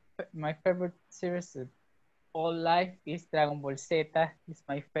my favorite series of all life is Dragon Ball Z. It's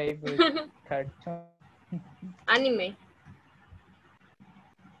my favorite cartoon. Anime.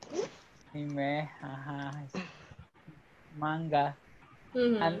 Anime, manga.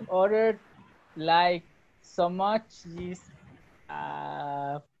 And other like so much is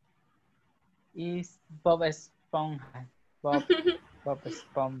Bob Esponja. Bob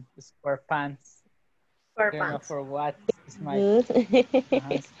SquarePants. I don't know for what is my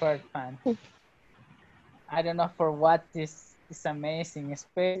SquarePants. I don't know for what this is amazing.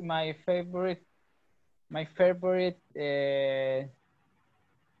 Especially my favorite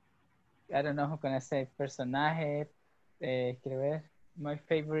I don't know how can I say personaje. Quiero ver. My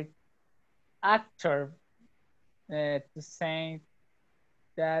favorite actor to say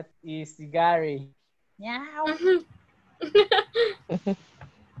that is Gary. Meow.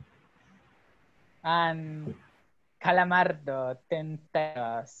 And Calamardo,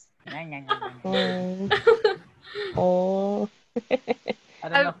 Tenteros. Oh. I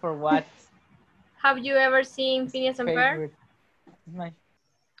don't know for what. Have you ever seen Phineas and Ferb?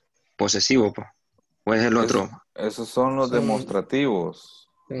 Posesivo, ¿cuál es el otro? Esos son los demostrativos.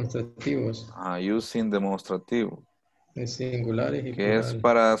 Demostrativos. Using demostrativo. En singulares y que es plurales.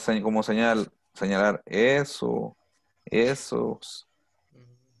 para como señalar eso, esos.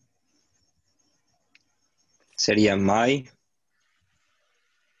 Sería my,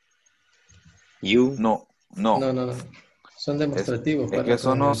 you. No. Son demostrativos. Es que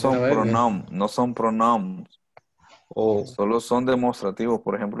esos no son pronombres, no son pronombres. Solo son demostrativos.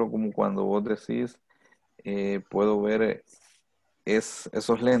 Por ejemplo, como cuando vos decís, puedo ver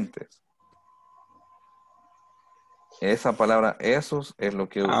esos lentes. Esa palabra, esos, es lo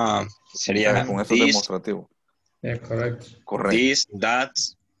que sería con esos demostrativos. Correcto. Correcto. This, that,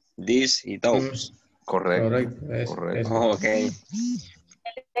 this y those. Correcto. Correcto. Oh, ok.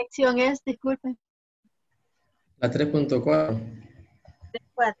 La lección es, disculpen, La 3.4.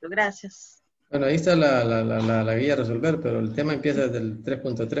 4, gracias. Bueno, ahí está la guía a resolver, pero el tema empieza desde el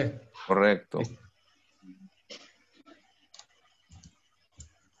 3.3. Correcto.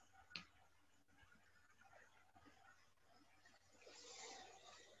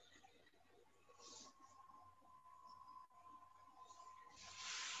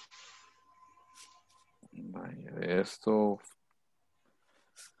 Vaya, esto,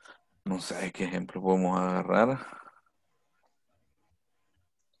 no sé qué ejemplo podemos agarrar.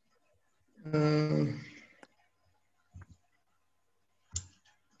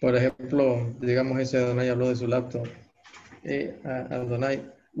 Por ejemplo, digamos ese Adonai habló de su laptop.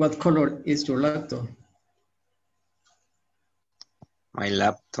 Adonai, what color is your laptop? My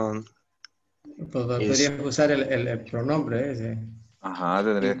laptop. Pues podrías usar el pronombre ese. Ajá,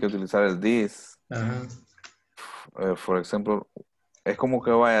 tendrías que utilizar el this. Ajá. Por ejemplo, es como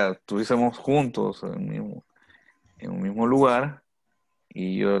que vaya, estuviésemos juntos en un mismo lugar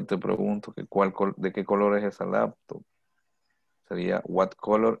y yo te pregunto que de qué color es esa laptop. Sería, what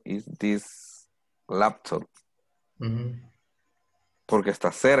color is this laptop? Porque está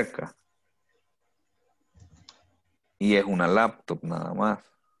cerca. Y es una laptop nada más.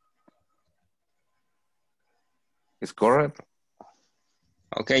 ¿Es correcto?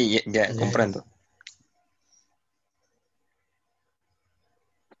 Ok, ya comprendo.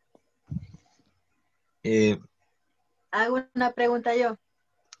 Hago una pregunta yo.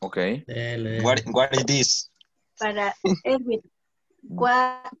 Ok. What is this? Para Edwin.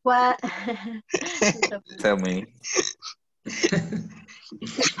 Tell me.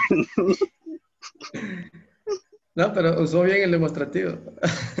 No, pero usó bien el demostrativo.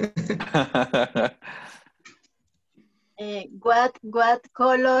 What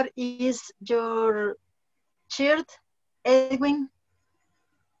color is your shirt, Edwin?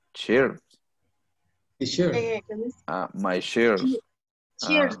 Shirt. Shirt. My shirt.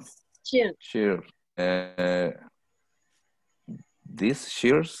 Shirt. Shirt. This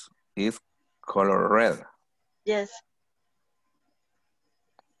shirt is color red. Yes.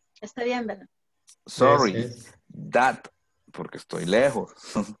 Está bien, ¿verdad? Sorry, Yes. that, porque estoy lejos.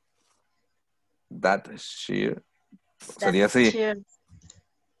 That shirt. Sería así. Shirt.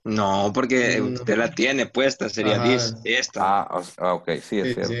 No, porque usted la tiene puesta, sería this, esta. Ok, sí,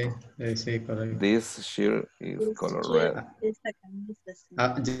 es cierto. Sí, correcto. This shirt is color red. Esta camisa,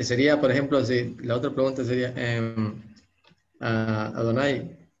 sí. Sería, por ejemplo, si la otra pregunta sería,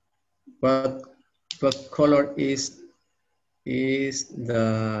 Adonai, what color is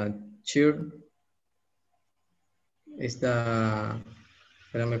the shirt? Espérame,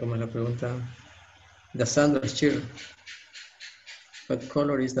 ¿cómo es la pregunta? The Sandra's shirt. What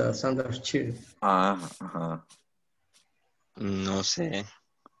color is the Sandra's shirt? Ajá. No sé.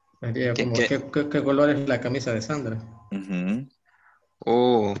 Sería como, ¿qué color es la camisa de Sandra?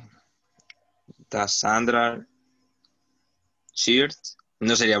 Oh, the Sandra shirt.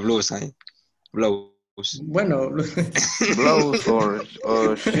 No sería blusa, ¿eh? Blouse. Bueno, blouse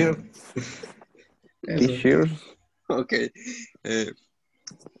or shirt. T-shirt. Ok.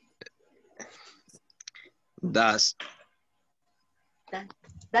 That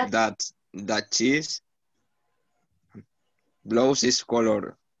cheese blouse is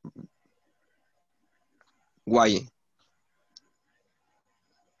color white.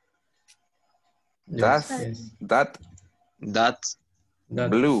 That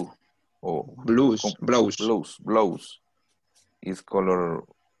blue or blouse is color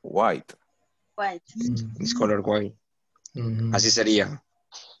white. White. Is color white. Así sería.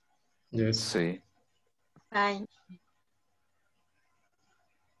 Yes. Sí. Fine.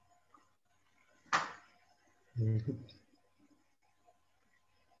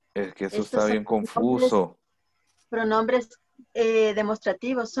 Es que eso está bien confuso. Pronombres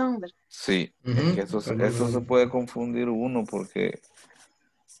demostrativos son, ¿verdad? Sí, es que eso se puede confundir uno porque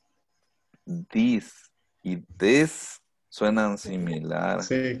this y this suenan similar.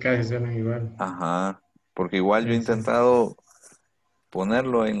 Sí, casi suenan igual. Ajá, porque igual yo he intentado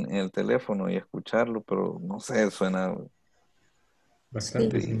ponerlo en el teléfono y escucharlo, pero no sé, suena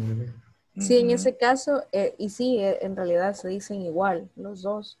bastante similar. Sí, en ese caso, y sí, en realidad se dicen igual, los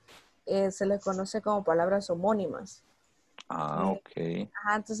dos. Se les conoce como palabras homónimas. Ok.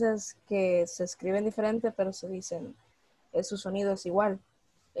 Ajá, entonces que se escriben diferente, pero se dicen, su sonido es igual.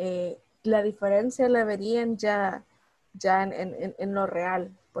 La diferencia la verían ya en lo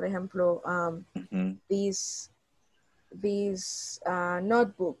real. Por ejemplo, these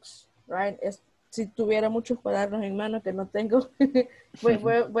notebooks, right? si tuviera muchos cuadernos en mano que no tengo,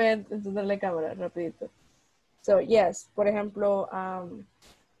 voy a encender la cámara rapidito. So, yes, por ejemplo,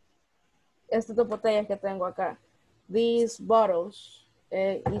 estas dos botellas que tengo acá. These bottles,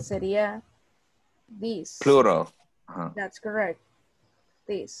 y sería these. Plural. That's correct.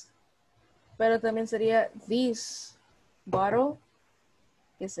 These. Pero también sería this bottle,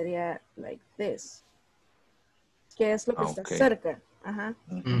 que sería like this. Que es lo que está cerca. Ajá.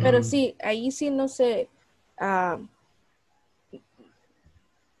 Pero sí, ahí sí no sé.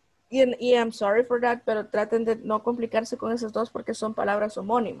 Y I'm sorry for that, pero traten de no complicarse con esas dos porque son palabras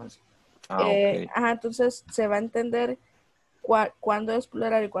homónimas. Entonces se va a entender cuándo es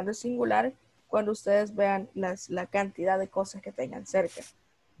plural y cuándo es singular cuando ustedes vean la cantidad de cosas que tengan cerca.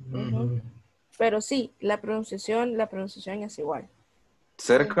 Pero sí, la pronunciación es igual.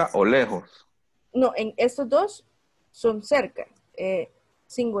 ¿Cerca o lejos? No, en estos dos son cerca.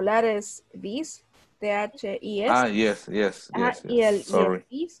 Singular es this, T-H-I-S. Yes. Y el Sorry.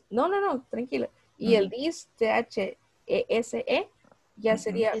 this, no, tranquila. Y el this, T-H-E-S-E, ya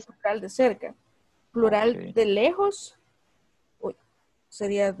sería plural de cerca. Plural de lejos,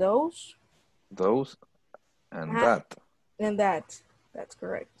 sería those. Those and that. And that. That's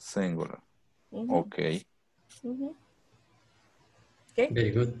correct. Singular. Okay.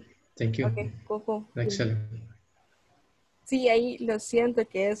 Very good. Thank you. Okay, cool. Excellent. Sí, ahí lo siento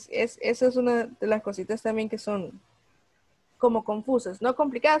que esa es una de las cositas también que son como confusas, no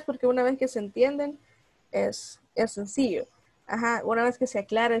complicadas porque una vez que se entienden es sencillo. Una vez que se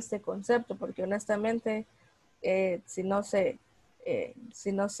aclara este concepto, porque honestamente si no se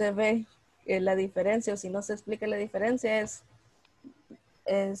ve la diferencia o si no se explica la diferencia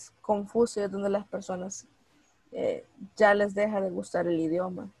es confuso y es donde las personas ya les deja de gustar el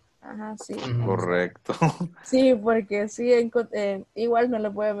idioma. Sí. Correcto. Sí, porque sí, igual no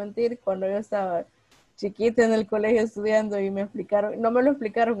les voy a mentir, cuando yo estaba chiquita en el colegio estudiando y me explicaron, no me lo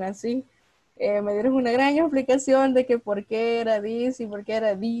explicaron así, me dieron una gran explicación de que por qué era this y por qué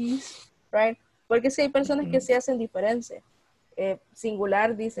era this, right? Porque sí hay personas que sí hacen diferencia.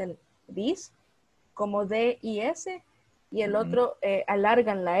 Singular dicen this, como D y S, y el otro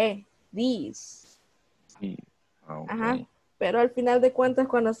alargan la E, these. Pero al final de cuentas,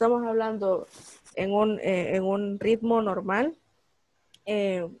 cuando estamos hablando en un ritmo normal,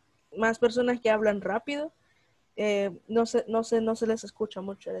 más personas que hablan rápido, no se les escucha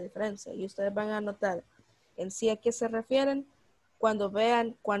mucho la diferencia. Y ustedes van a notar en sí a qué se refieren cuando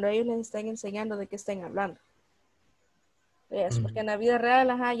ellos les están enseñando de qué están hablando. Porque en la vida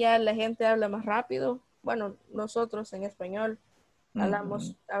real, ya la gente habla más rápido. Bueno, nosotros en español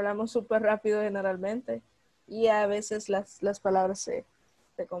hablamos súper rápido generalmente. Y a veces las palabras se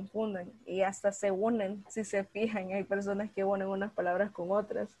confunden y hasta se unen, si se fijan. Hay personas que unen unas palabras con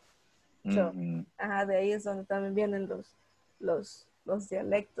otras. De ahí es donde también vienen los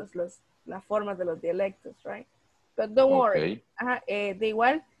dialectos, las formas de los dialectos, right? But don't worry. De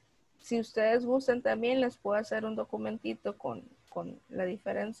igual, si ustedes gustan también, les puedo hacer un documentito con la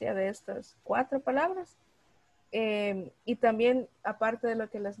diferencia de estas 4 palabras. Y también, aparte de lo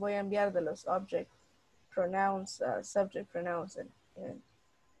que les voy a enviar de los object pronouns, subject pronouns, and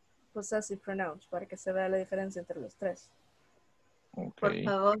possessive pronouns, para que se vea la diferencia entre los 3. Por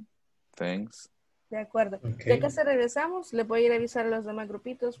favor. Thanks. De acuerdo. Ya que se regresamos, les voy a ir a avisar a los demás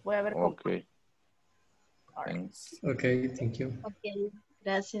grupitos. Voy a ver cómo. Thanks. Okay, thank you. Okay,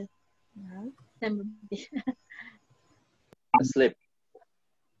 gracias. Sleep.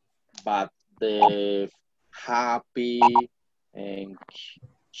 But the happy and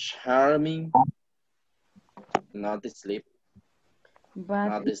charming, not the sleep.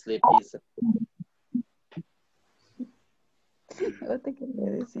 Not the sleep is. ¿Qué te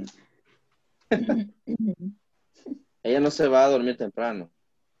quería decir? Ella no se va a dormir temprano.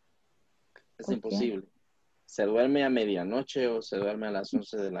 Es imposible. Se duerme a medianoche o se duerme a las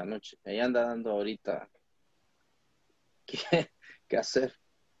 11 de la noche. Ella anda dando ahorita qué hacer.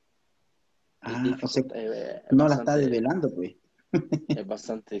 O sea, no la está desvelando, pues. Es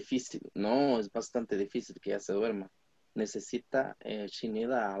bastante difícil. No, es bastante difícil que ella se duerma. Necesita, she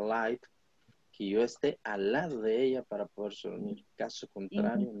need a light, que yo esté al lado de ella para poder dormir. Caso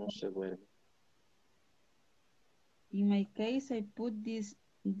contrario, no se duerme. In my case, I put this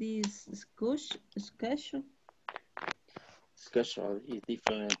schedule. Schedule is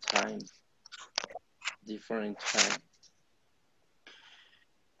different time.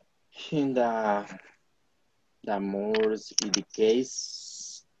 In the more in the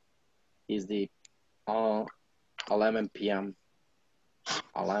case is the 11 p.m.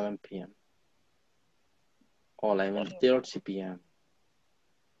 11 p.m. 11:30 p.m.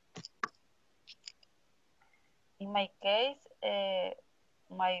 in my case,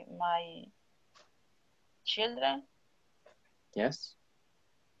 my children Yes.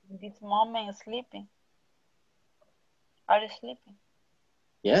 in this moment sleeping. Are sleeping?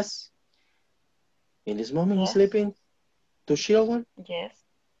 Yes. In this moment, Yes. sleeping. 2 children? Yes.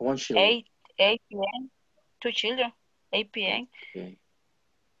 1 children. 8 p.m. 2 children. 8 p.m. Okay.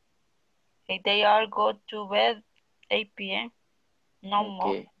 They all go to bed 8 p.m. No more.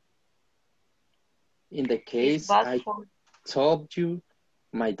 Okay. In the It's case bad I for told you,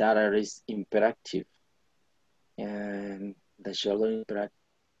 my daughter is imperative, and the children imperative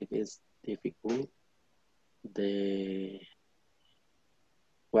is difficult.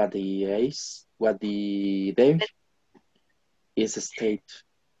 What the Dave is state.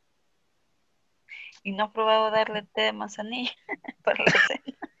 y no has probado darle té de manzanilla para la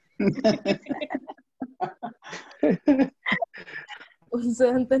cena. Un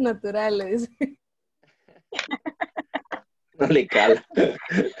sedante natural, le dice. No le cala.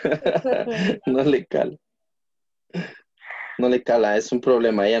 No le cala. No le cala, es un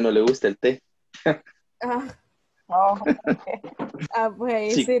problema. A ella no le gusta el té. Ah, Oh, okay. Pues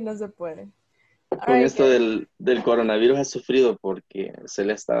ahí Sí. sí no se puede. Con Alright, esto guys. del coronavirus ha sufrido porque se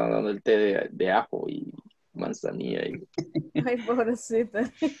le está dando el té de ajo y manzanilla y Ay,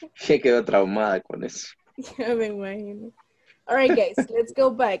 pobrecita. que quedó traumada con eso. Ya me imagino. Alright, guys, let's go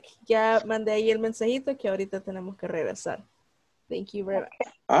back. Ya mandé ahí el mensajito que ahorita tenemos que regresar. Thank you very much.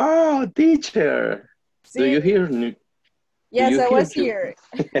 Oh, teacher. Do Sí. you hear me? Yes, I was you? here.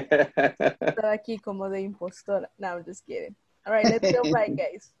 Estaba aquí como de impostora. No, I'm just kidding. All right, let's go back,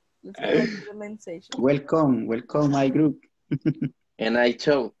 guys. Let's go back to the main session. Welcome, my group. And I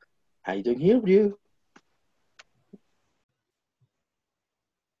told, I don't hear you.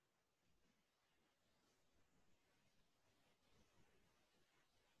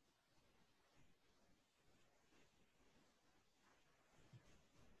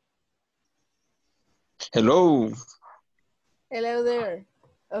 Hello. Hello there.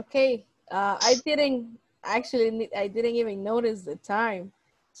 Okay, I didn't even notice the time,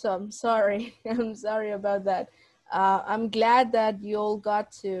 so I'm sorry. I'm sorry about that. I'm glad that you all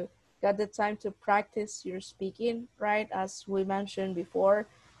got the time to practice your speaking, right? As we mentioned before,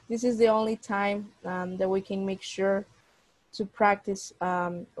 this is the only time that we can make sure to practice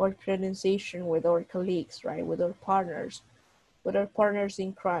our pronunciation with our colleagues, right? With our partners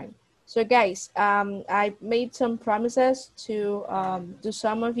in crime. So guys, I made some promises to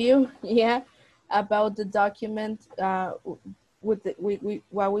some of you, yeah, about the document with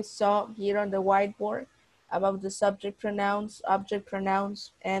what we saw here on the whiteboard about the subject pronouns, object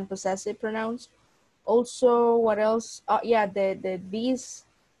pronouns, and possessive pronouns. Also, what else? Yeah, the these,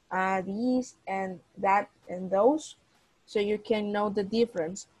 and that, and those, so you can know the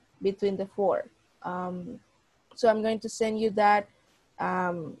difference between the four. So I'm going to send you that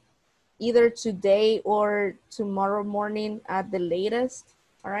either today or tomorrow morning at the latest.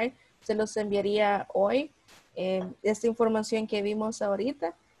 All right. Se los enviaría hoy esta información que vimos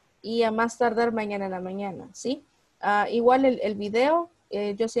ahorita y a más tardar mañana en la mañana, ¿sí? Igual el video,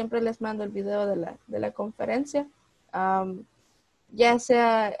 yo siempre les mando el video de la conferencia, ya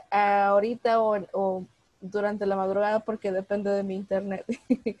sea ahorita o durante la madrugada, porque depende de mi internet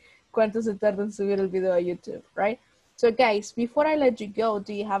cuánto se tarda en subir el video a YouTube, right? So guys, before I let you go,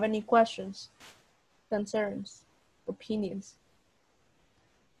 do you have any questions, concerns, opinions?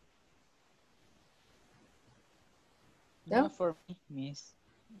 No? Not for me, miss.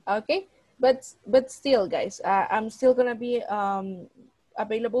 Okay, but still, guys, I'm still gonna be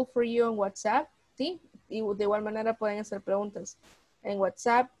available for you on WhatsApp, ¿sí? Y de igual manera pueden hacer preguntas en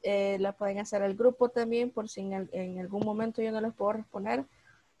WhatsApp, la pueden hacer al grupo también, por si en algún momento yo no les puedo responder.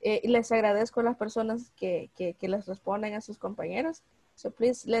 Y les agradezco a las personas que les responden a sus compañeros. So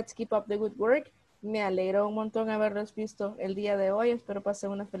please, let's keep up the good work. Me alegró un montón haberlos visto el día de hoy. Espero pasen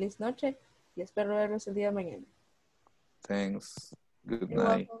una feliz noche y espero verlos el día de mañana. Thanks. Good You're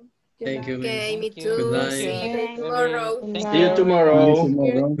night. welcome. Thank you. Okay, me too. Good night. See you tomorrow. See you tomorrow.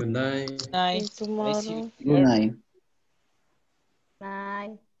 Good night. Night. Tomorrow. Good night.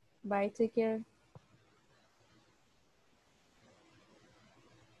 Bye. Bye, take care.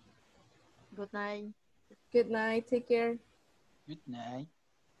 Good night. Good night, take care. Good night.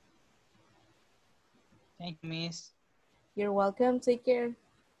 Thank you, miss. You're welcome, take care.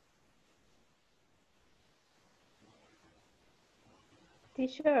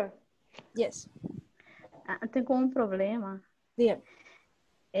 Teacher, Yes. tengo un problema. Dígame.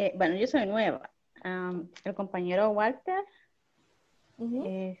 Bueno, yo soy nueva. El compañero Walter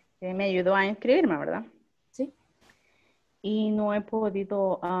me ayudó a inscribirme, ¿verdad? Sí. Y no he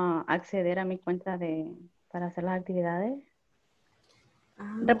podido acceder a mi cuenta de para hacer las actividades.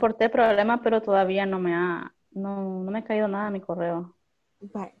 Ah, Reporté problema, pero todavía no me ha caído nada a mi correo.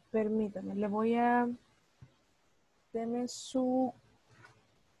 vale, permítame, le voy a... Deme su...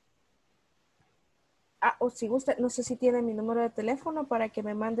 Ah, o si gusta, no sé si tiene mi número de teléfono para que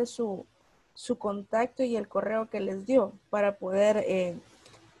me mande su contacto y el correo que les dio para poder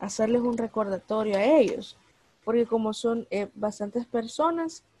hacerles un recordatorio a ellos. Porque como son bastantes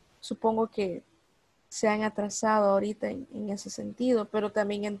personas, supongo que se han atrasado ahorita en ese sentido, pero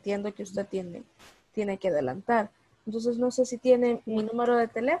también entiendo que usted tiene que adelantar. Entonces no sé si tiene mi número de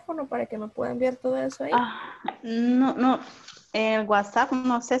teléfono para que me pueda enviar todo eso ahí. No, el WhatsApp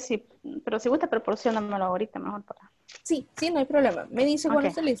no sé si, pero si gusta proporciónamelo ahorita mejor para. Sí, no hay problema. Me dice cuando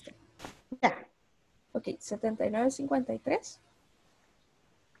esté listo. Ya. Ok, 7953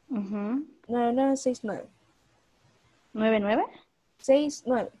 Ujú. 9969 ¿99?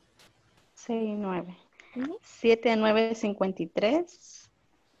 69 69. 7953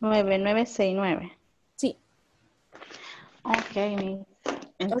 9969. Sí. Ok,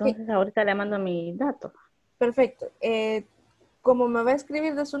 entonces ahorita le mando mi dato. Perfecto. Como me va a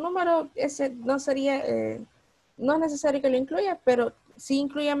escribir de su número, ese no sería, no es necesario que lo incluya, pero sí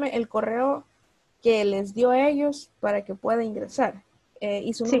inclúyame el correo que les dio a ellos para que pueda ingresar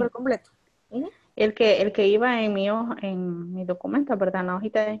y su número completo. El que iba en mi documento, ¿verdad? En la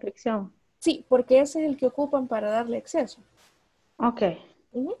hojita de inscripción. Sí, porque ese es el que ocupan para darle acceso. Ok.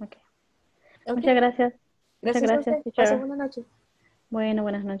 Okay. Muchas gracias. Gracias a usted. Teacher. Pase buena noche. Bueno,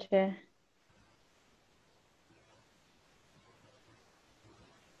 buenas noches.